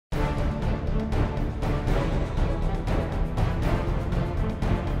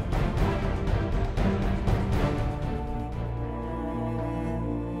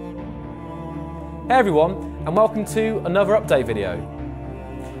Hey everyone, and welcome to another update video.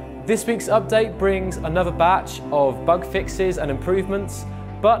 This week's update brings another batch of bug fixes and improvements,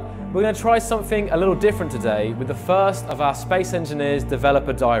 but we're going to try something a little different today with the first of our Space Engineers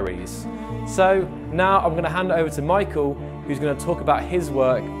developer diaries. So now I'm going to hand it over to Michael, who's going to talk about his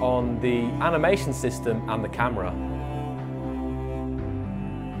work on the animation system and the camera.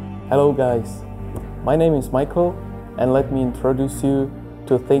 Hello guys, my name is Michael, and let me introduce you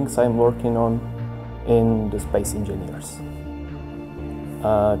to things I'm working on in the Space Engineers.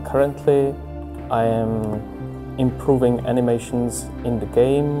 Currently I am improving animations in the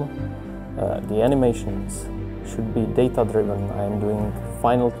game. The animations should be data driven. I am doing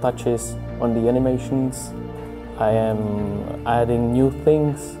final touches on the animations. I am adding new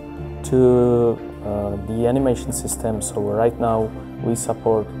things to the animation system. So right now we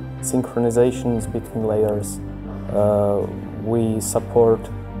support synchronizations between layers. We support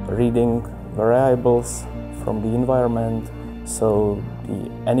reading variables from the environment, so the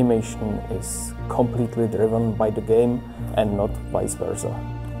animation is completely driven by the game and not vice versa.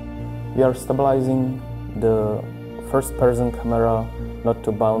 We are stabilizing the first-person camera not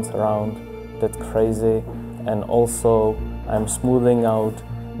to bounce around that crazy, and also I'm smoothing out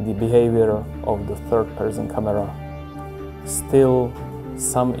the behavior of the third-person camera. Still,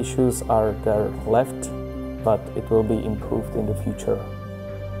 some issues are there left, but it will be improved in the future.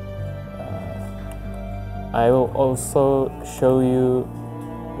 I will also show you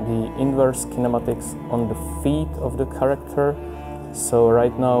the inverse kinematics on the feet of the character. So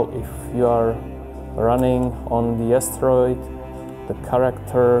right now, if you are running on the asteroid, the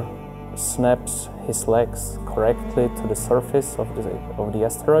character snaps his legs correctly to the surface of the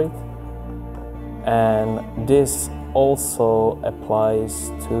asteroid. And this also applies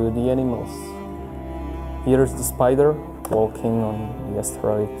to the animals. Here's the spider walking on the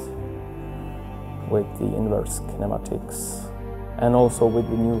asteroid with the inverse kinematics, and also with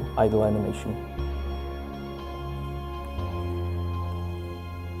the new idle animation.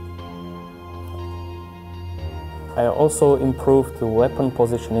 I also improved the weapon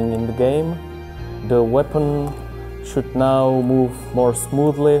positioning in the game. The weapon should now move more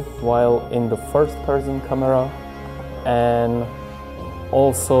smoothly while in the first-person camera, and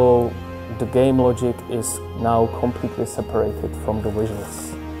also the game logic is now completely separated from the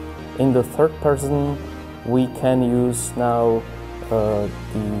visuals. In the third person, we can use now the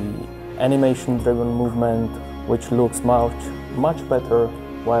animation-driven movement, which looks much better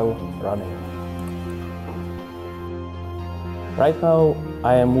while running. Right now,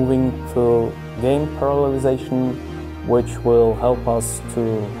 I am moving to game parallelization, which will help us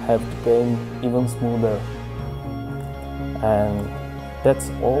to have the game even smoother. And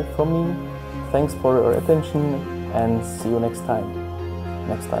that's all from me. Thanks for your attention, and see you next time.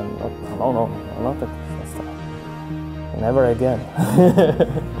 Next time, not next time. Never again.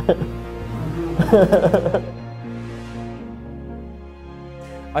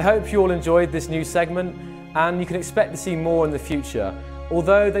 I hope you all enjoyed this new segment, and you can expect to see more in the future,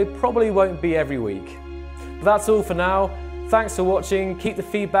 although they probably won't be every week. But that's all for now. Thanks for watching, keep the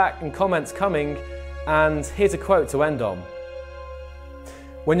feedback and comments coming, and here's a quote to end on.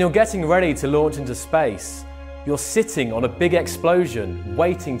 When you're getting ready to launch into space, you're sitting on a big explosion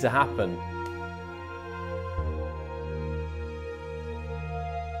waiting to happen.